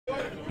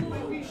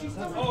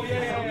Oh,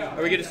 yeah.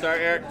 Are we good to start,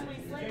 Eric?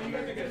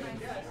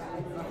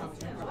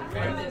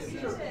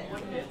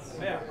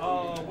 Yeah,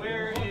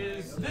 where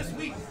is this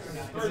week,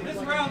 or this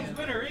round's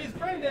winner is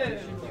Brandon!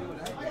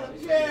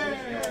 Yeah!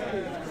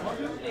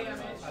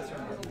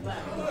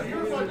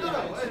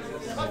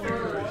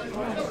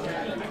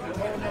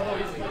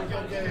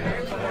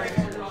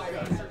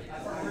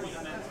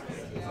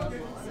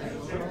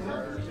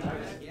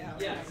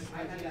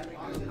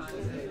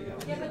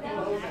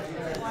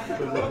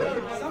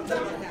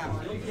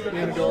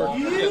 Indoor.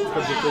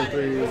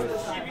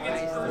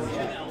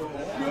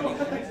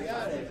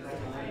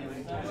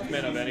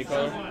 Man of any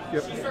color?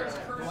 Yep.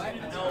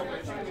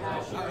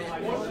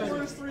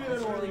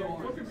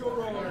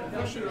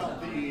 Question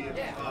about the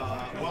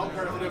wild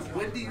card alternative.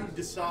 When do you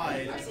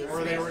decide, or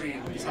are they already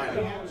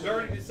decided? It's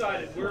already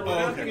decided. We're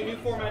announcing a new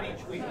format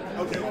each week.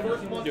 Okay.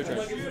 First month is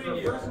Legacy,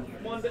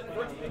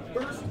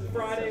 first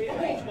Friday of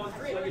each month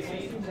is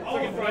Legacy,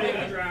 second Friday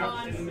of the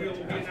draft, and we'll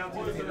be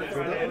announcing the third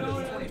Friday.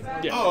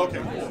 Yeah. Oh,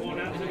 okay. Cool. We'll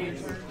announce it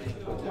each.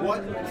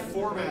 What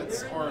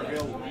formats are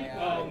available?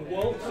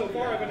 Well, so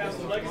far I've announced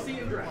Legacy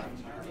and draft.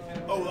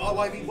 Oh,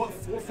 I mean, what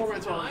four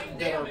formats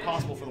that are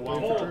possible for the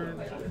wild card?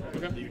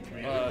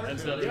 Well,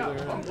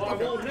 I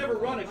will never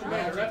run a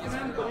Commander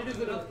recommend, but it is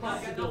a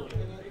possibility.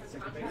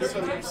 So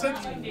you said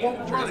you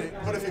won't run it,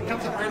 but if it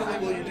comes up randomly,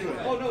 will you do it?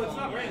 Oh no, it's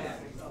not random.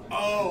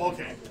 Oh,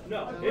 okay.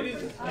 No, it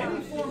is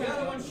any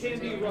format one can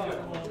be run.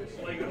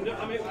 Like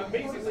I mean,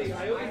 basically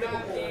I opened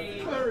up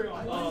a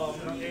poll,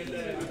 and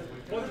then a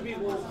bunch of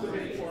people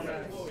submitted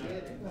formats.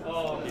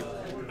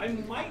 I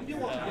might do a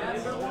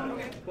Commander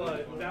one,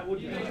 but that would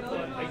be.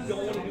 But I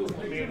don't want to do a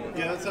Commander.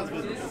 Yeah, that sounds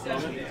good.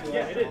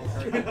 Yeah, it is.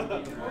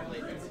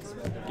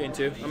 Gain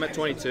 2. I'm at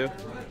 22.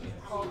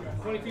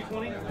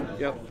 22-20?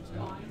 Yep.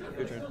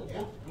 Your turn.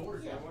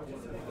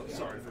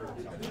 Sorry for.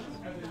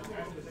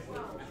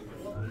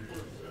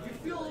 You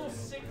feel a little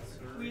sick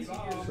squeezing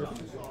yourself.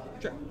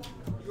 Sure.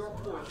 Your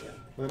portion.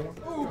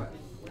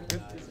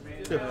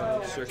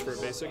 Search for a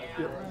basic.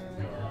 Yep.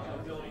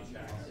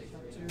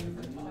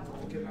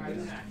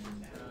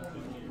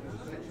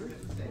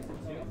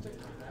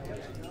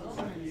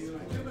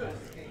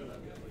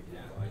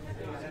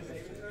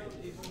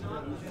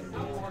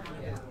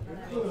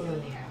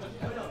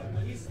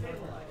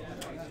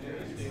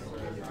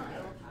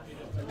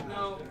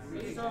 No,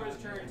 you start his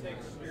turn and take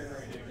a spirit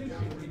rating.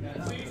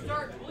 So you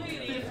start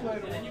bleeding,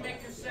 and then you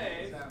make your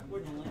save.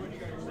 What you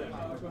got your save?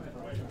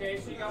 Okay,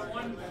 so you got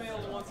one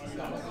failed and one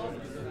successful.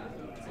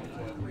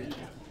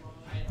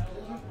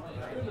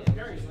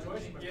 Gary's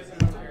choice. Yes,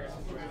 it was Gary's.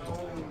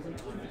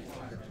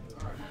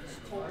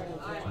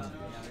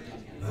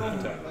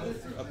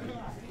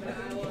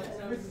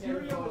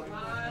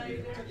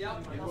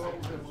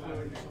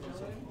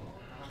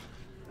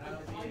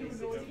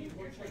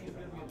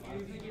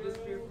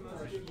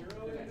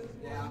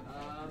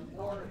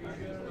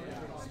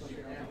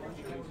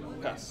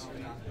 Pass.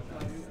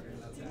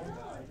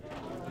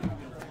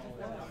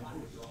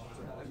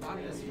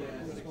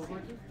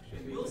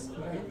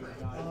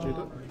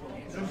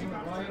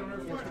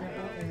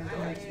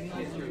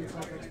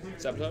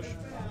 Sabotage?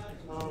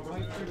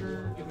 Right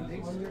trigger, given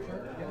dates on your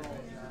chart.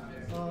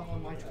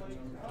 On my chart.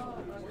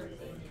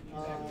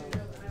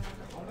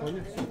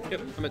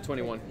 Yep, I'm at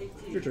 21.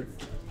 Your turn.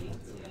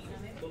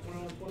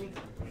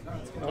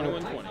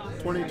 21, 20.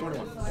 20,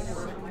 21.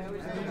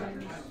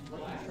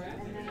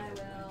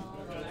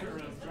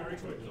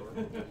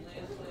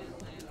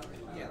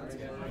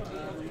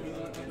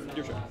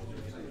 Your turn.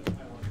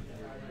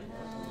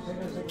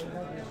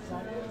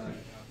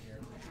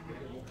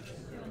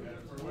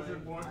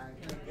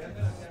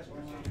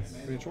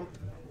 Each one?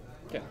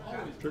 Okay.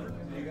 Trigger.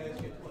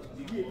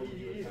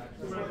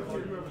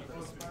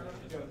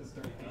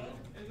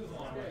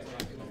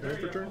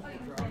 For turn? 1?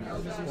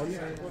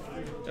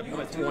 Yep, I'm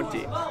at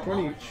 20.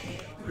 20 each.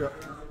 Yep.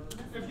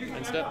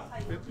 End step.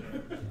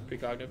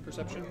 Precognitive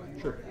perception.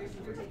 Sure.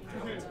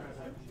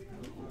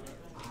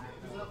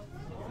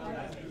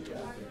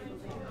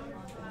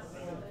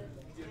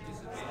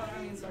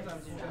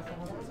 Sometimes you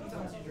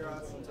draw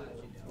it, sometimes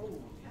you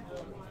don't.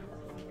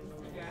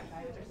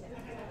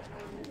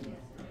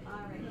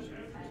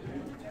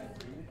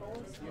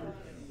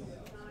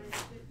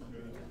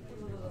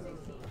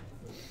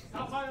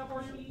 How high up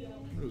are you?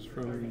 It was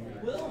from.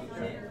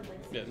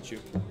 Yeah, that's you.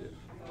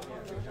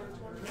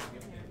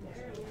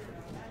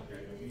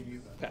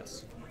 Pass.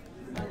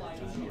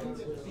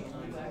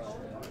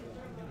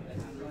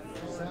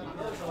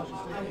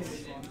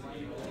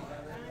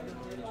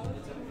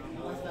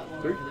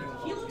 Three?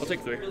 I'll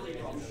take 3.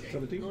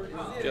 17?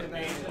 Yep.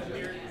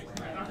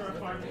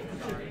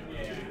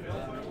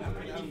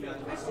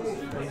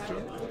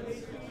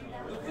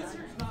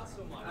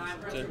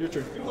 Your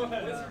turn.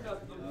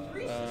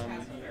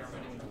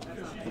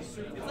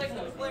 It's like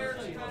the players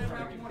kind of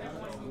have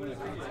 20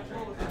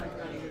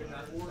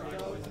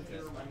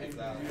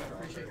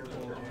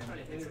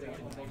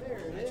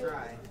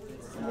 Try.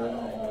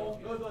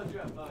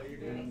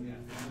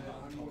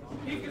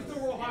 He can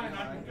still roll high and I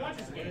can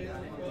just get it.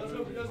 Well, let's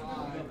hope he doesn't.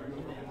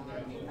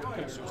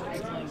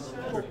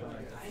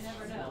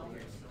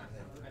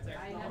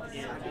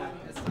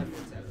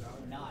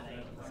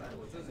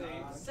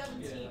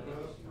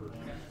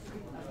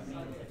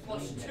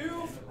 Plus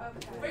 2.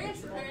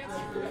 Fancy,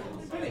 fancy.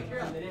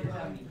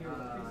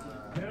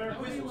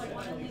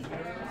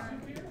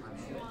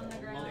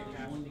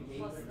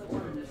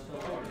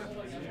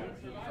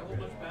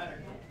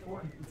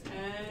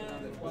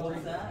 And what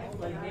was that?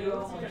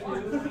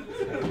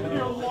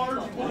 You're a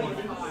large boy.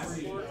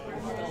 You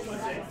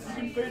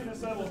can fade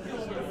this out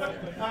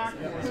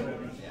backwards.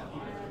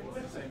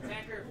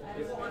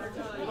 It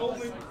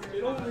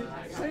only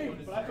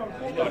saved, but I found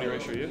 4. Body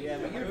ratio, you? Yeah,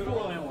 but you're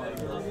cool anyway.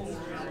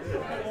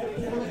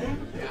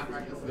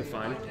 The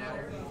fine.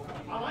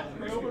 I like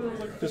the opener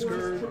like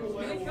Discard.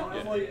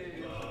 I'm like,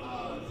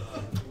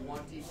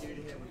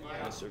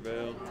 I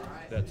surveil.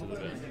 That to the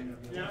bin.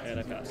 And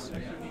I pass. I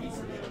don't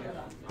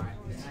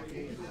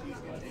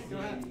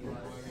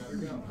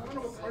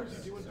know what cards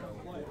you do with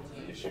that play.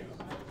 Issue.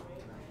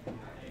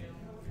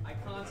 I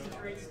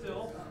concentrate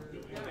still,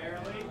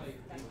 barely.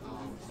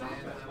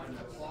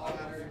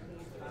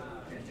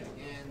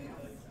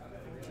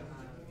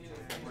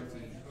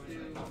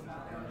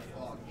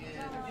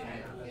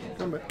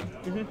 Come back.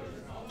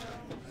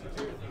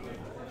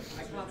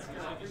 I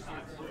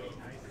concentrate.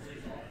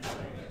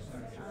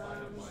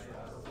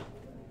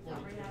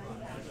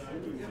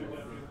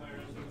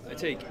 I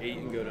take 8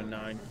 and go to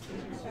 9.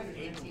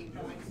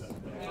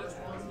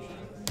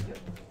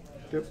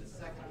 Yep.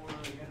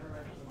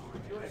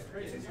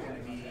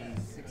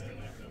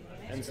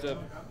 End step.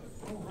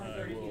 I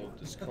will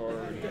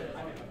discard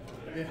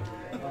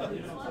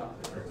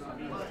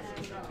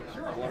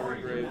Water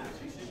Grave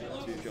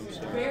to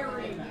Jumpstone.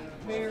 Very,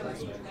 very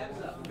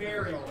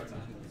all the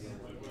time.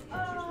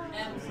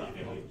 M's up.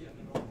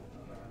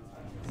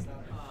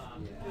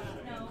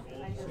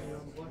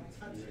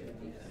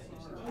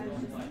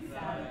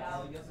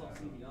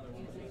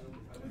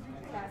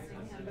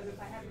 Casting him, but if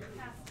I hadn't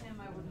cast him,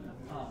 I wouldn't have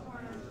put the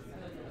corner.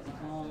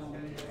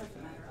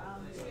 Doesn't matter.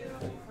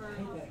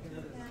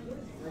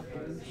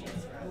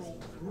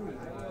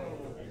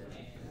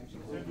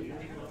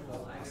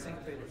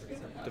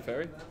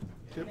 Teferi?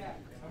 Yep.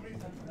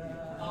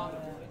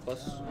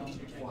 Plus.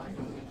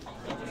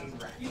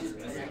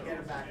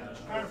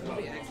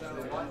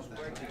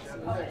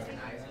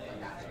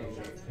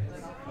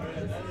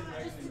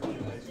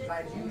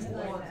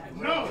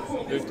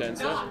 No! Move 10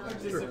 step.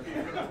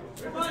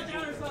 Come on,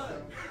 counter son.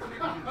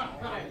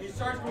 He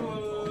starts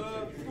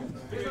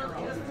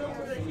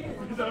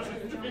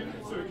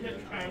So it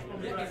can't cast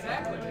from the back.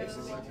 exactly.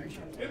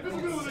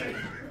 Invisibility!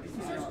 He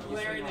starts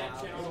glaring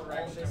that channel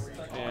direction.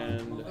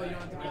 And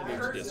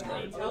He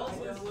discard. tells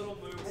his little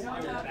moves to go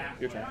back.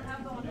 Your turn.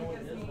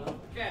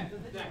 Okay,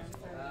 next.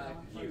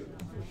 Q.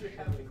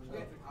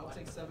 I'll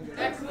take 7.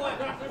 Excellent.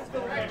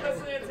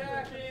 Recklessly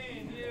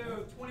attacking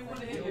you. 21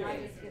 to hit you.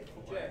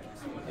 Jay,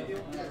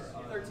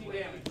 13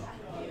 damage.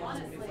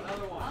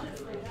 Another one.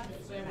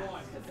 Same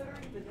one.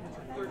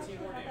 13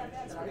 more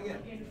damage.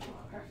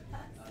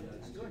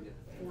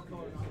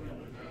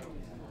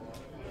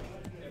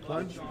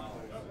 Plunge.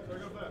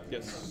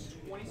 Yes.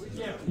 26.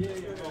 Yeah.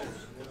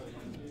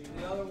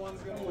 The other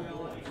one's gonna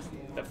wail.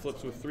 That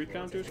flips with 3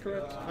 counters,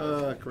 correct?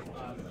 Correct.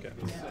 Okay.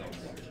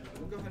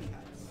 We'll go ahead and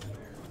pass.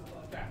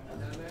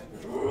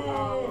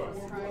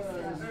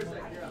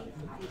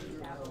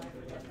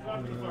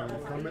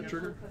 Combat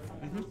trigger.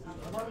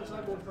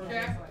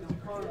 Okay.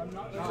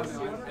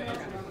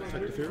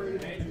 Effective here.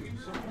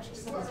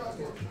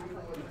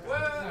 I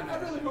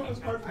really hope this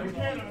card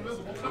can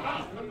invisible.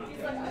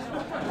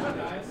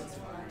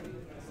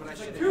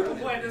 Two can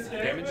play this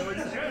game. Damage?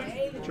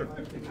 Sure.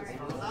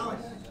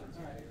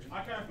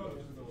 I can't put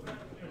invisibility.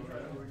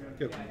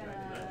 Yep.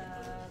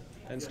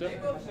 End step.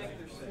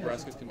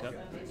 Nebraska's Contempt.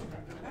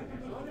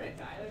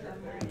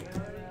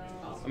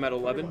 I'm at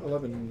 11.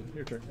 11.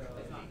 Your turn.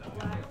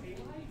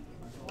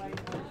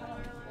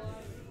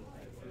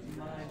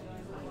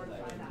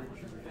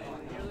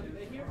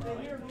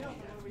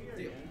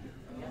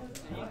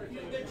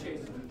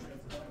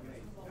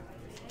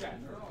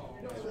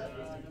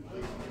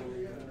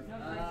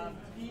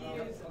 He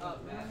is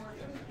up.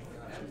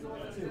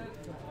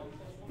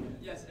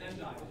 Yes, and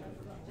die.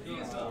 He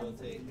is up.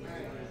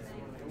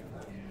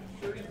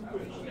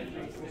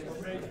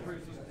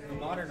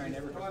 Modern, I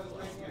never. I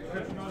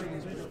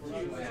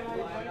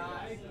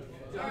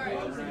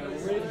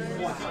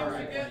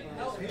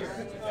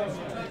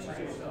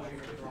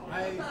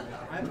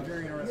have a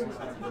very interesting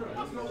side.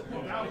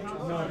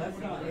 No, that's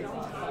not it.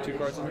 2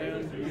 cards in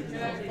hand.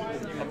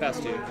 I'll pass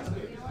to you.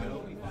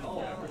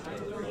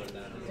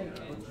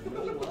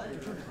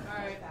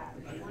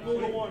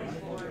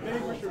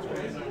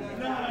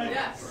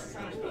 Yes.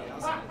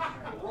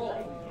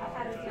 Roll.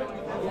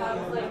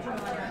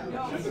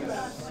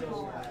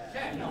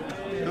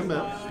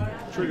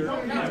 Combat trigger.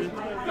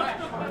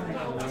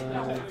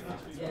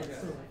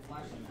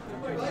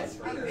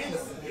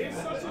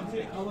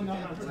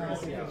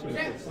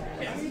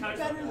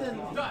 better than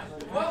the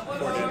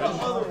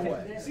other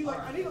way. See, like,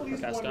 I need at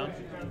least Cast one. down.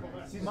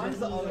 See, mine's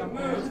the other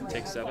way.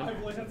 Take 7.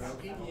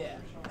 Yeah.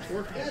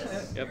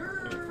 Yep.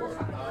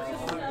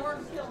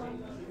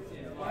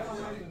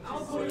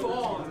 I'll put you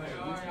all.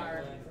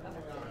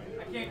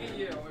 I can't get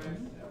you.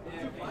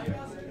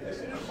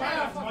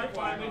 Might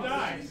finally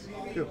die.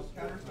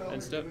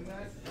 End step.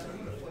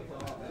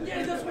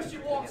 Yeah, that's what she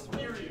walks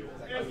near you.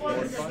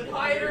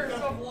 Higher,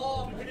 some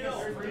long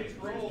hill.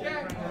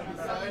 Okay.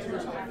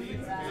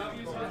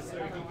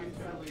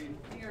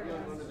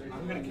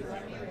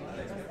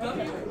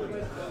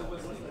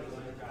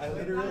 I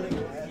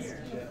literally asked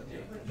Jeff.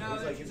 I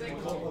was like, it's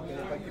cool, but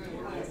if I could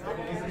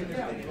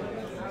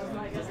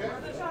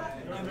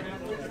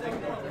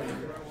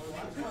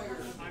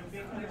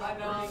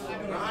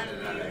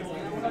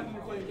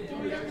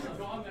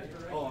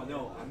Oh no,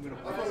 I'm gonna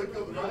I thought we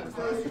killed the dog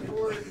first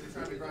before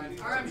trying to grind.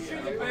 All right, I'm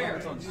shooting the bear.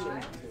 Does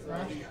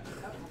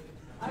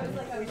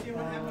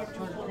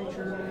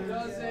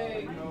a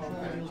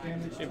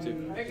Shape 2.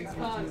 make a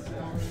con.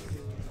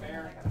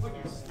 Bear. Put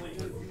you to sleep.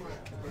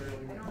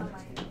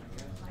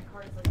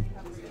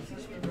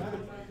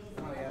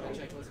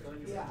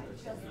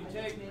 You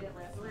take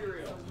 3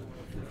 real.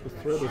 The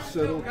threat of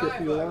settle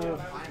kept you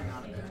alive.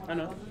 I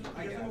know.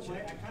 Like I'm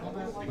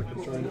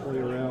trying to play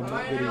around,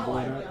 not getting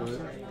blown out by it.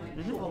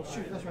 Oh,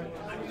 shoot, that's right.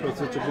 So it's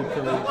such a good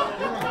card.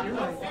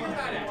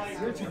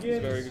 It's a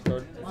very good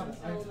card.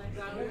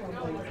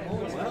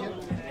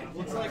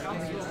 Looks like I'm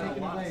still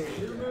taking away.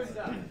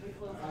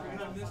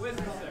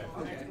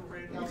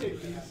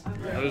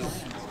 I was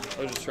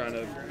just trying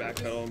to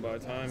backpedal and buy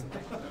time.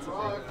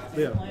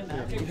 Yeah.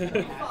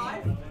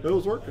 It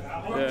was working.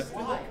 Yeah.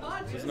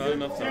 There's not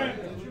enough time.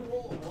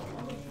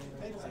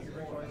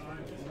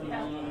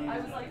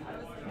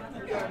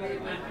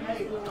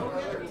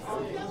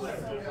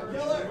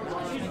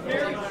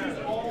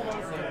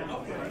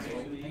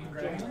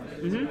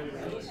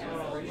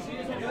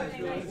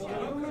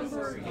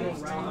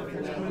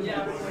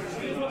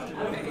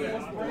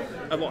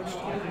 I've watched.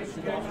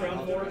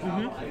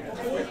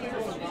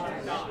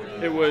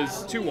 It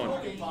was 2-1.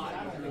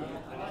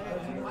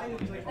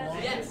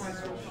 Yes.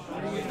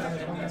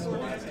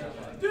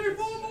 Dude,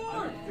 4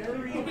 more.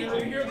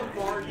 You hear the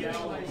bar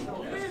yell.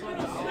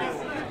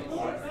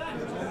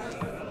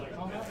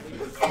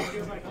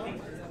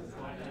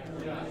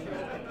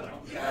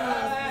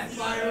 Yes.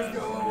 Fires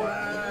go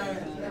away.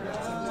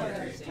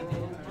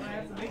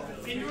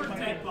 In your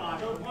dead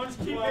body. Once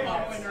keep it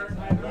up.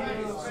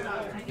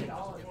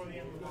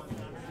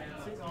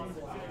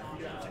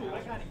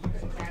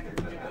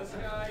 This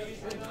guy,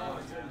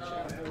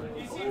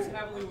 he seems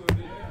heavily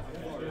wounded.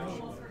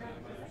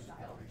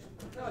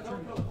 No,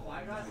 don't kill the fly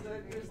guys.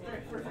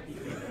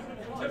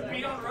 Just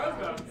beat on the road,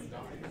 though.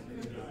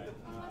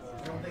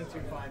 I don't think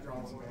 2-5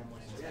 draws away.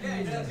 Yeah,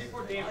 he does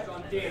 4 damage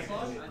on damage.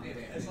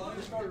 As long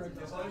as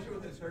you're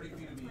within 30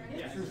 feet of me.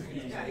 Yeah,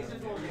 he's in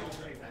total damage.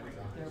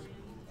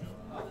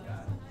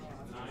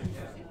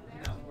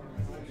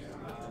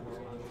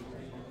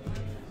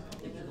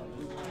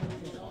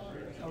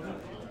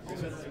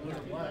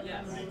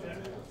 Yes.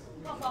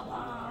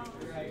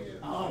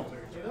 Oh.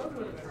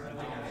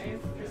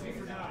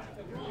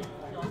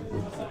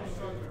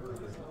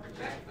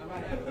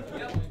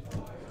 Yep.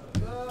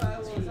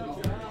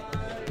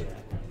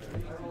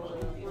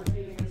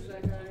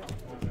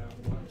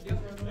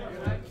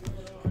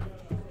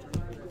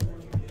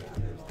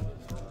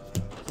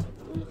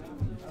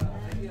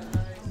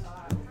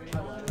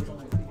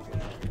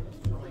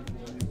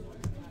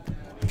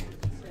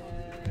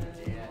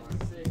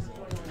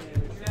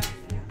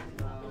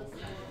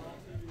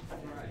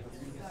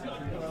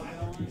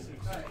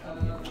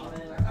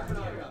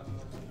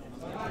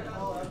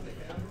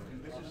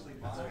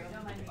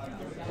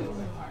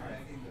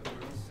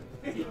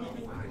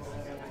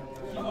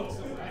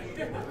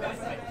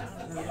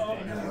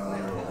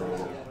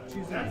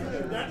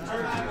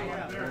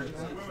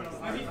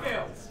 He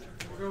fails.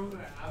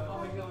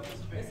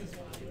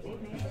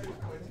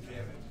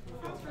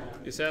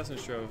 The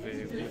Assassin's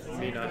Trophy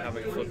me not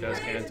having a flipped as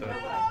Kanto.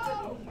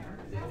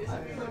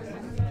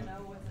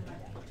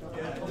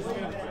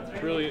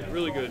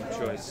 Really good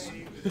choice.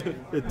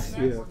 It's,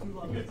 yeah.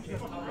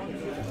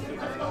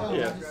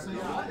 Yeah.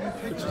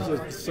 It's just a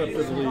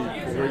deceptively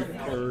great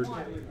card.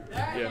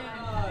 Yeah.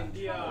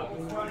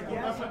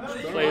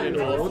 Played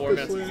in all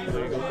formats of the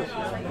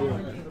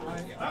league.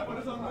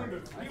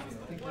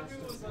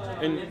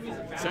 And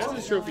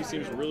Assassin's Trophy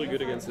seems really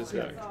good against this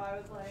deck.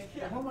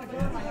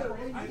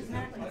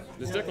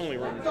 This deck only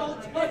runs.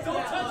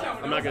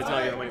 I'm not going to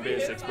tell you how many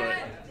basics, but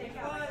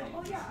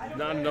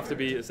not enough to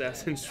be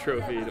Assassin's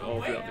Trophy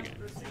all throughout the game.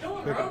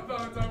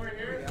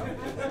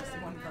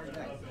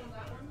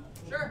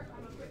 Sure.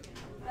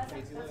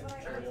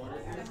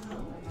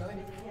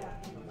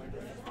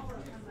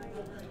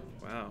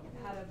 Wow.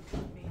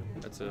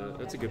 That's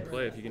that's a good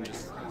play if you can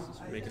just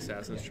make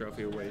Assassin's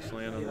Trophy a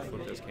wasteland on the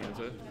flip as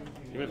Kansas.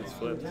 Even if it's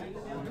flipped,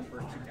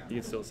 you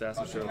can still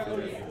Assassin's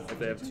Trophy if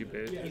they have 2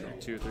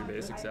 or 3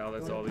 basics out.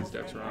 That's all these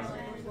decks run.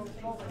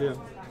 Yeah.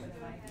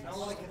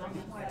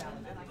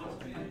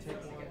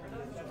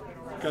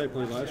 Guy I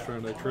played last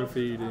round, I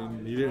trophied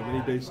and he didn't have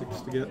any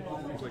basics to get. I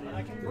was like,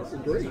 this is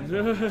great.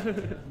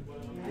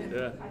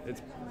 Yeah,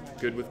 it's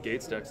good with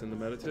Gates decks in the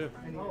meta too.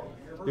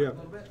 Yeah.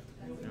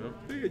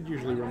 They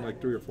usually run like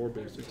 3 or 4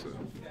 basics. So.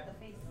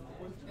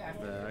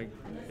 I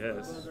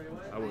guess.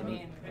 I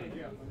wouldn't.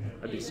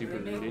 I'd be super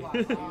greedy.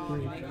 You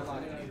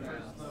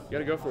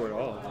gotta go for it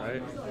all,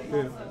 right?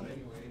 Yeah.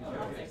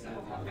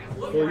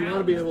 Well, you want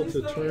to be able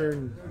to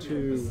turn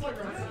to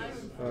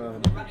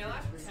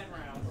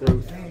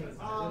growth,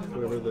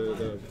 whatever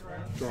the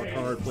draw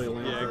card, play a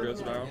land. Yeah, growth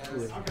spiral.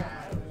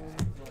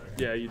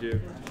 Yeah, you do.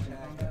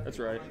 That's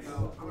right.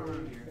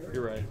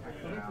 You're right.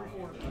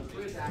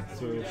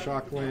 So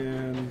shock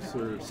lands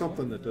or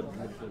something that doesn't.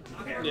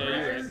 Yeah,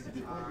 you're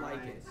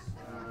right.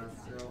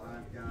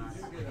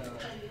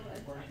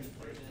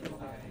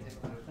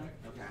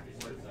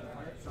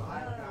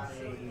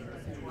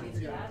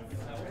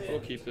 We'll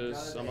keep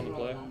this. I'm on the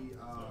play.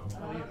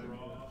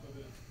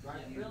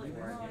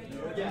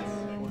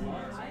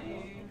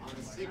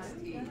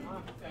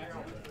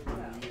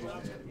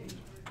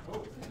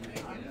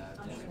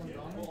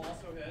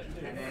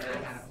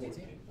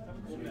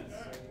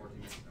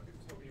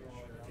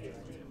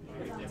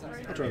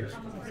 I'll try this.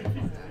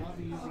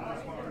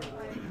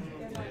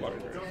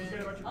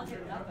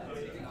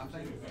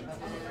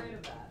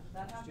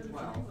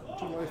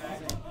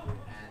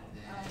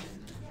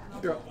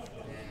 Yeah.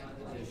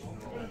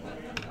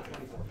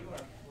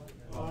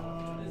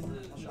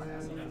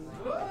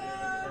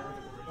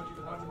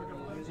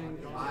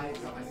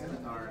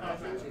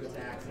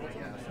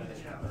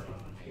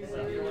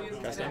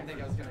 Cast down.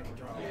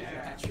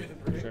 Sure.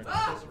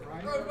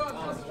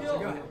 Let's kill.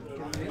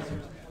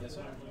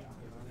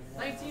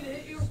 19 to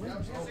hit you?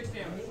 6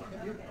 damage.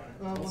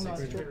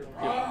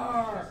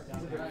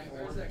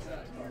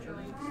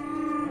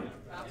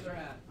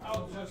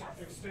 I'll just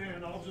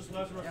extend. I'll just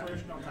less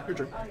restoration on that. Your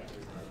turn.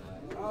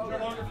 No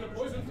longer for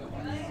poison.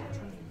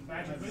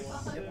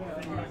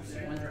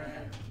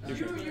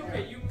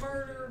 You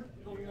murder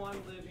the one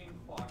living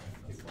clock.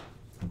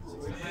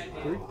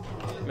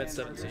 I'm at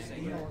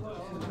 17.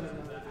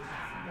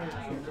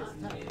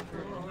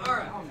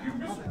 Alright.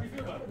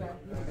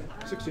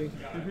 16.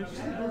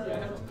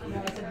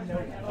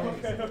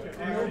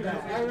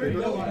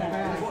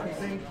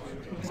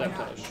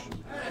 Sabotage.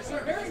 So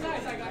very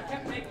nice. I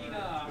kept making you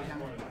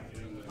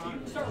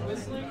start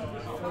whistling. And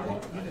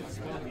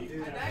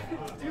that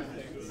could do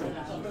things. I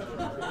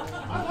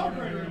love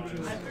greater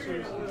images.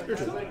 Your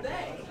turn.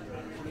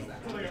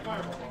 Like a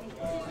fireball.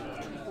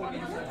 I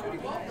mean, it worked pretty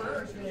well for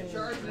her. She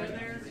charged in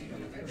there.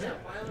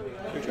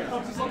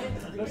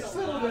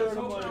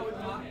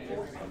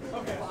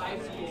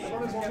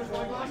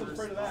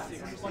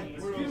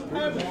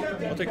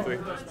 I'll take 3.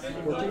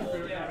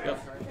 Yep.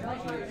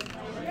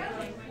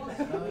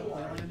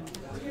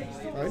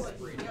 Alright.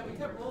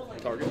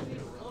 Target.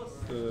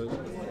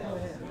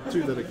 2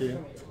 that I can.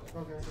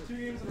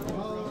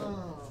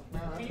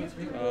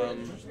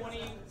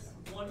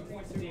 21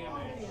 points of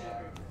damage.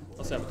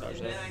 I'll sabotage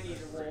And then that. I need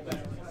to roll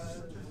better.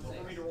 I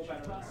need to roll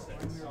better than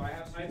 6. So I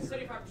have a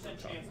 75%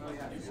 chance of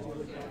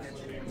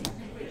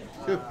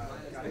Good.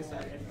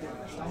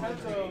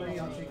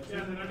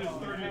 Yeah, then I did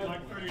 30,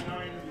 like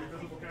 39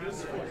 invisible cast.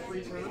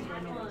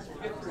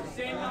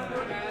 same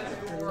number as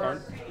your.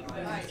 Card?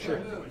 Sure.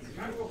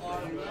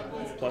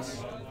 Plus.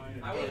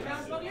 I will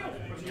count on you.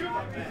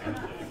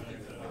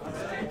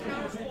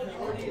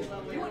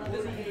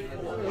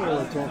 Oh,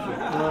 that's awful.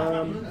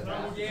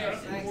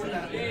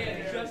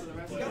 Yeah, just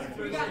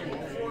we got it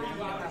before you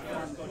got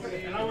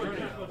and I would we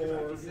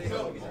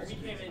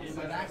came in and he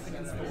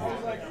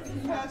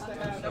has to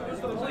have that was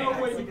the plan.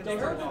 They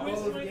heard the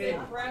whistling, they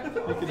cracked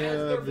You can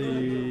have the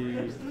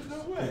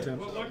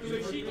contempt. so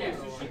she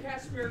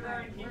cast Spirit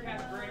Guardian, he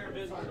cast Greater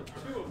Invisible,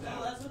 2 of them.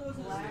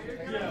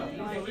 Yeah.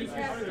 He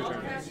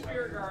cast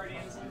Spirit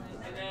Guardians,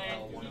 and then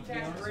he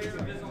cast Greater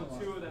Invisible,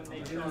 2 of them, they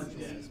charged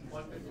it.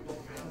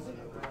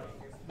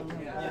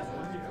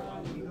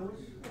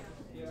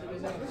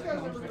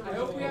 I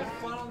hope we have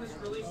fun on this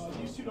release.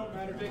 These 2 don't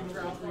matter. Big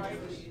crowd fight.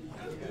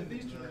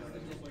 These 2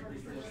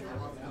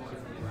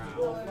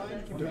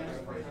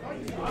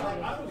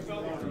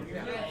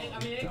 I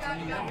mean, it got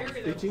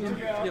very 18?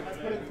 Yep.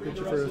 Get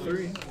you for a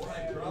 3.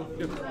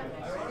 Yep.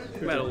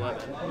 I'm at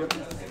 11. Yep.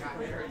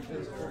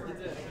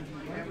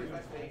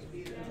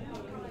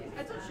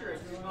 I thought sure.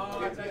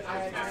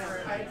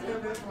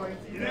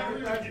 You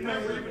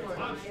never even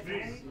touched me.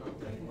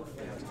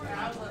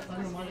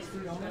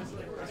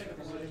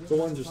 The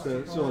one just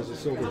still has a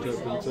silver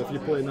token, so if you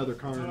play another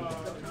card,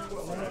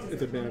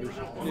 if it matters.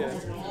 Yeah.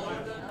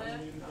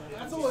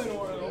 That's all I know.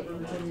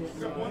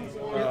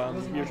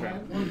 Your turn.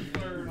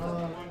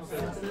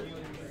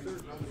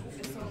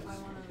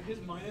 his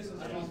minus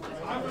is I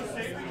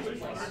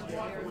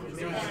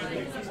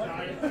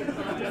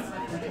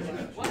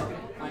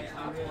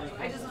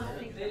just don't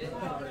think they did.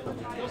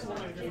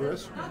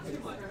 Chris? Not too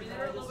much. I mean,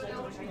 they're a little bit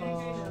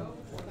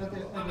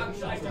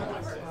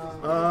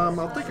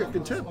I'll take a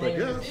contempt, I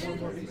guess.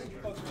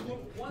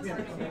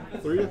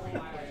 3?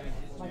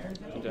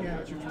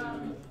 Contempt.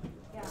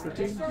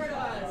 13?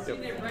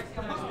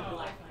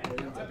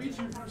 I beat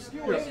you for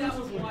skill. Maybe that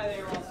was why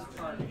they were on the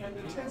chart.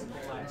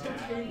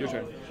 Your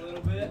turn. A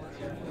little bit.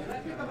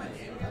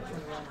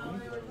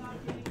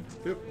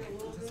 Yep.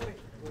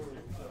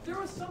 There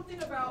was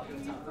something about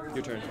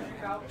Your turn.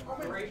 about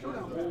operation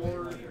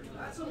or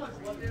not so much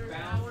what they were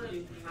bound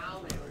and how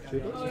they were.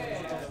 Keep it. Oh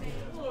yeah,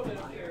 a little bit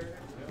of here.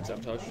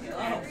 Sabotage.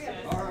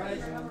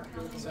 Alright.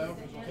 So,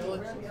 kill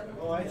it.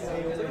 Oh, I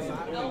see.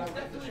 No,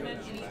 definitely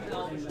meant you need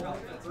help about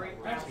the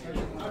great practice.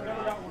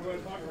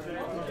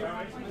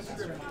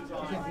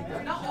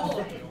 Not all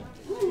of them.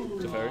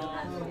 Teferi.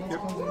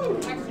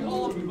 Actually,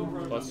 all of them.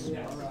 Plus. And,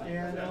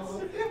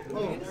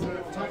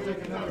 time to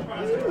take another.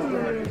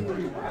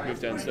 Move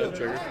 10 step.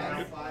 Trigger.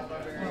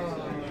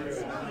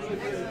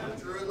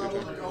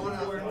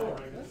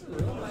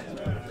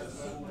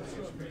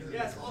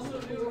 Yes, also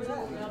do. You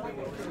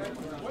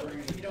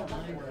don't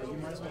mind, you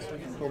might as well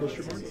swing it. Publish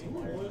your mark.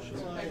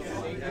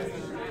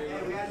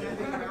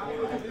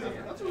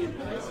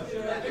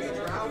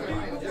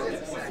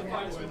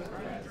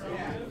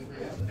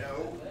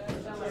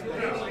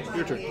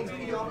 Your turn.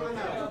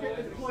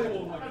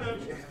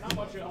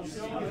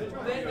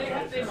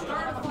 They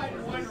started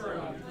fighting one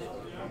room.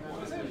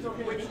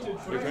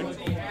 Your turn.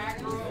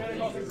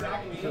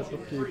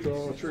 Keep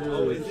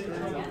trigger.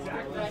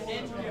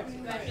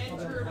 That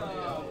entered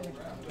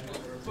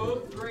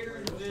both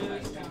graders of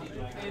this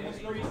and the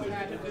streets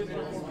had to visit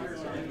all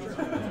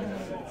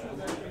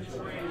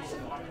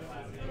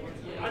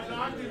I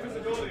knocked the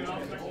invisibility and I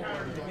was like,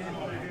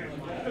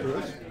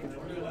 Chris?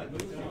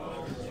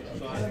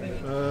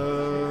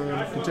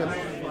 Contempt.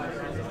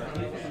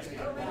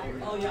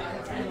 Oh yeah.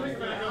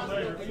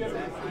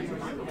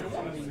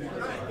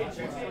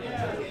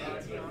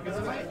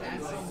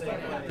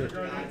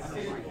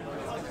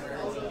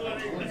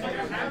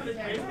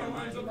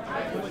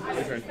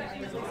 Your turn.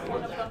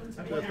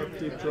 Tap up,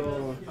 deep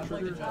draw,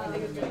 trigger.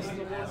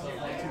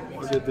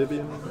 I'll get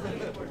Vivian.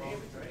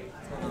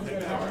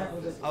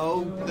 Oh,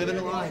 living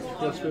the life.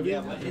 Plus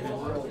Vivian.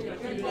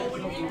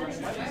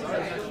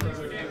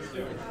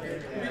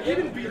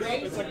 even beat up,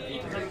 it's like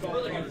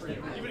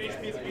 $800. Even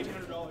HP is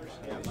 $800.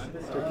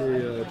 Take a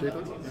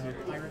Jacob.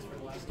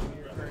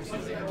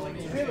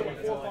 You pay them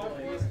like 4 or 5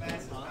 for it?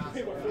 You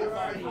pay what,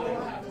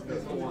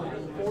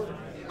 4 or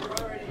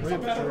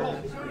 5?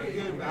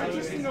 I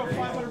just,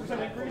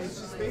 500%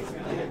 increase.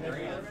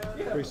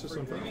 Increase this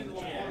on 5.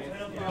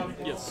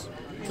 Yes.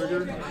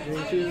 Trigger,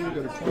 gain 2, got a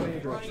 20,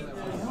 drop.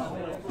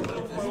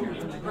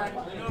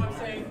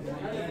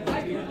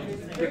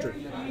 Picture.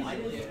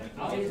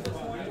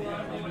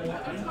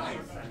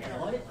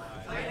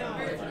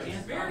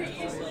 Very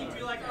easily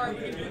be like, all right,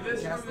 we can do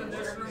this room and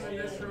this room and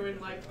this room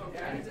and like,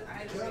 okay.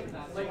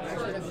 Like,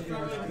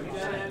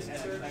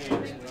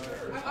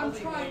 I'm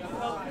trying to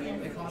help you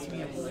It cost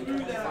me a do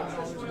that. I'm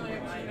just really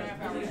have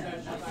 2.5 hours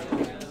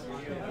session.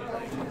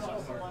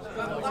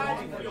 I'm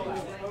glad you feel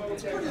that.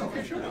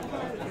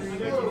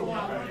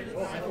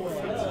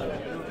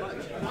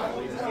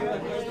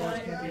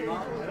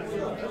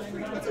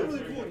 That's a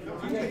really cool.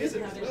 Is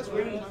it? That's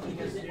really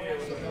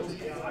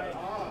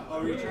Oh,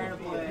 are you trying to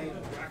play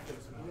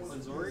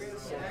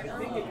Azorius?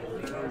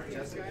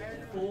 Jessica?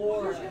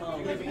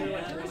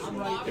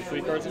 If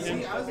 3 cards in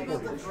hand. I was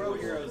about to throw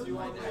heroes. You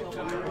want to The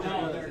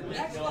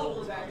next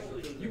level is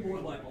actually, you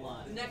board wipe a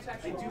lot. The next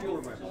actually do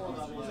board wipe a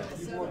lot. You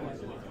board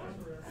wipe a lot.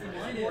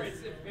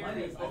 Mine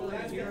is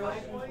always hero.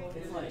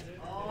 It's like,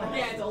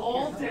 yeah, it's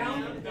all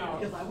down.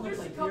 Because I want to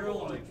play hero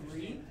on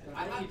 3.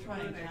 I try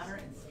and counter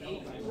and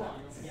skate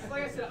once.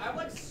 Like I said, I've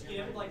like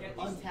skimmed like at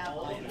least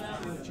all of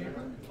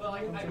them. Well,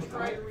 I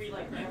try to read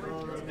like every,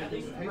 at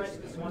least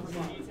read this one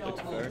detail of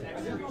the text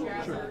every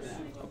chapter.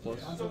 A plus.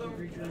 So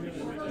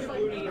there's like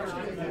 8 or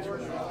 9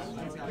 boards.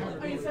 I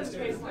mean, it says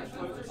space like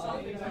quotes or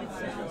something. You know,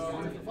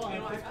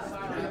 I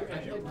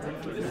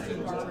this is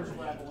garbage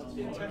level.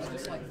 It's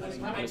just like this.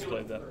 I just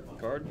played that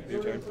card.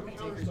 Your turn.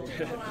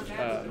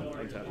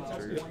 Untap its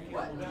trigger.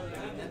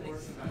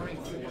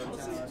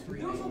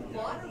 There was a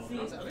lot of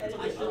things I should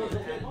have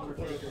had.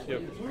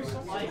 Yep.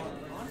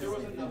 There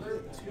was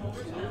another 2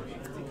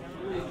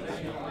 I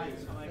know I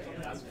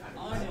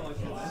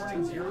should. I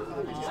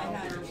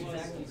had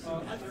exactly 2.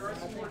 I'm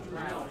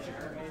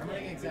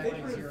running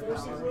exactly 0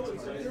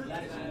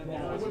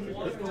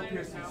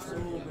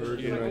 Or,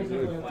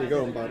 they go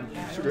on bottom.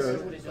 Super.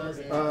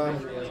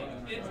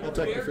 I'll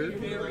take the fear.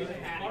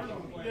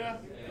 Yeah.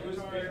 It was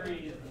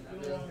very.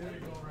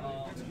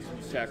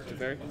 Attack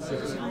Teferi.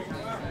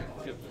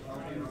 Yep.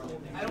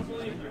 I don't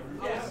believe you.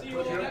 I'll see you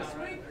all next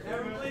week.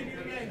 Never believe you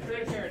again.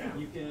 Take care now.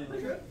 You can.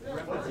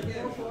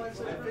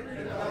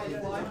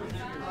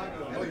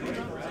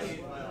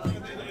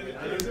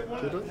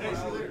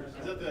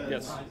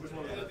 Yes.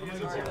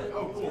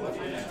 Oh, cool. I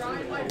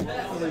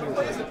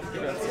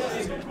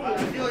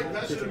feel like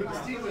that should have been the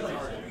Stevens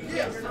art.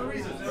 Yeah, for no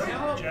reason.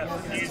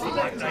 Jeff, use the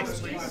black dice,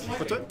 please.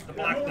 What's that? The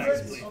black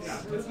dice, please.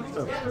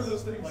 Oh.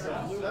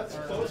 That's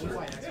close.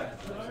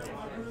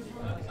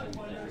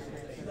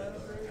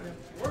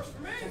 Works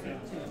for me.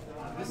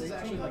 This is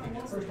actually like a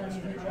first time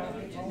you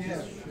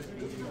Yeah.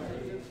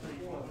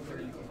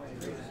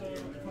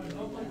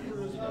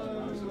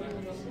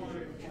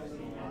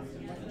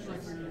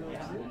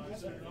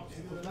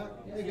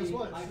 Hey, guess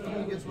what?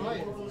 He gets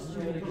right.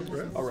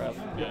 A ref.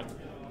 Yeah.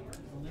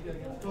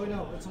 Oh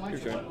no, it's my Your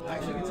turn. turn. I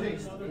actually can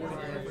taste.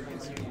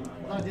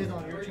 What I did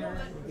on your turn.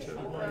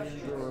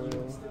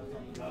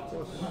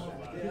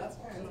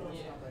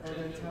 And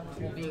then tap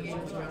two.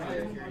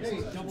 Hey,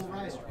 double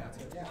rise.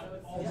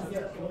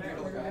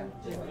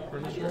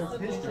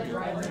 His turn,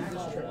 right?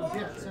 This turn.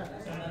 Yeah, set.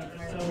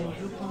 So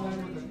you come in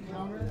with a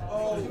counter. Oh,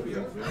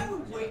 I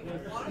would wait. And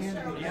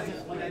so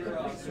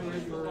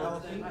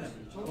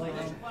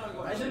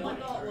I did my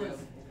thought was.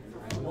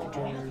 Your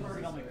turn.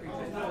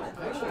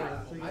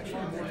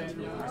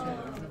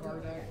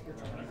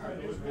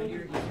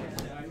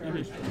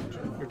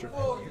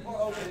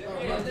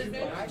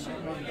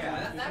 Yeah,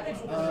 that makes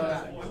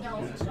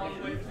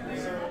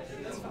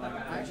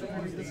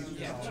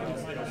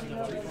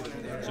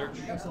Search.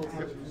 yeah.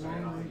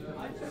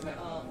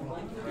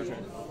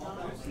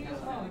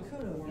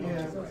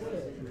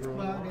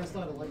 Well, I mean, it's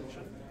not a light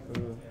shot.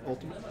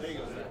 Ultimate.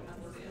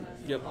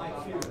 Yep. I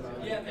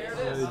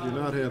do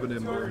not have an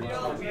emblem. We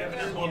have an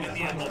emblem in the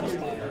emblem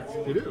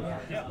spot. You do?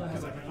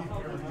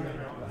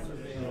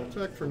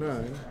 Attack for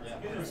 9.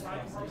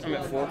 I'm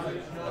at 4.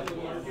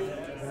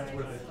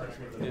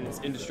 And it's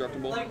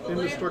indestructible.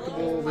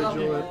 Indestructible,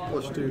 vigilant,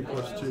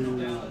 +2/+2.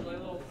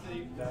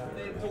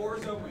 The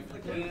doors open for the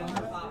can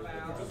to pop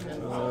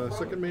out.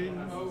 Second main.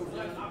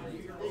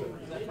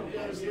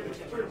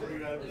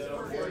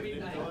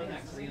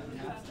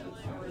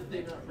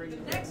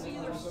 Next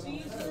either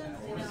season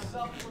or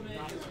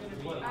supplement is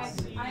going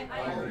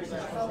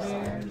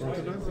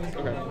to be.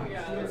 Okay.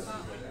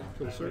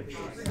 For the search.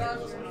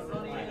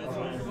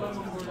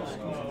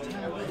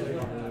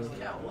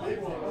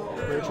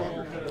 Branch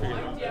Walker.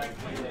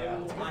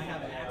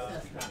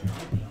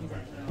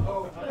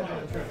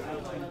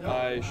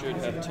 I should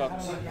have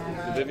tucked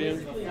the Vivian.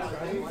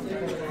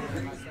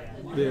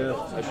 Yeah.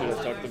 I should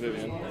have tucked the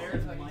Vivian.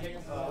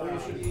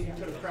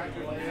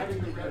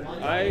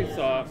 I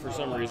thought for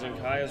some reason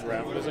Kaya's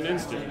Wrath was an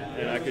instant,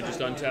 and I could just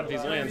untap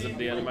these lands at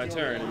the end of my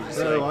turn. And just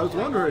So I was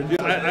wondering.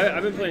 Yeah.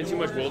 I've been playing too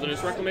much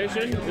Wilderness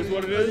Reclamation, is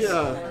what it is.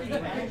 Yeah.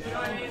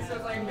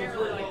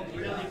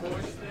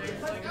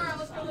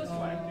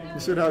 You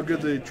said how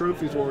good the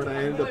trophies were, and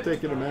I ended up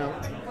taking them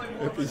out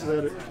after you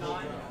said it.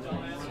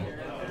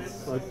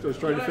 I was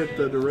trying to fit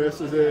the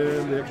duresses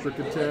in, the extra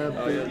contempt.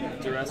 Oh yeah,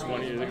 duress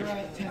 20.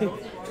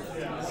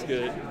 It's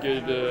good.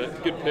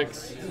 Good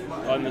picks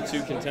on the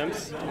 2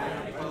 contempts. So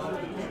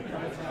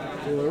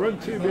I run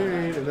 2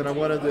 main, and then I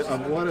wanted the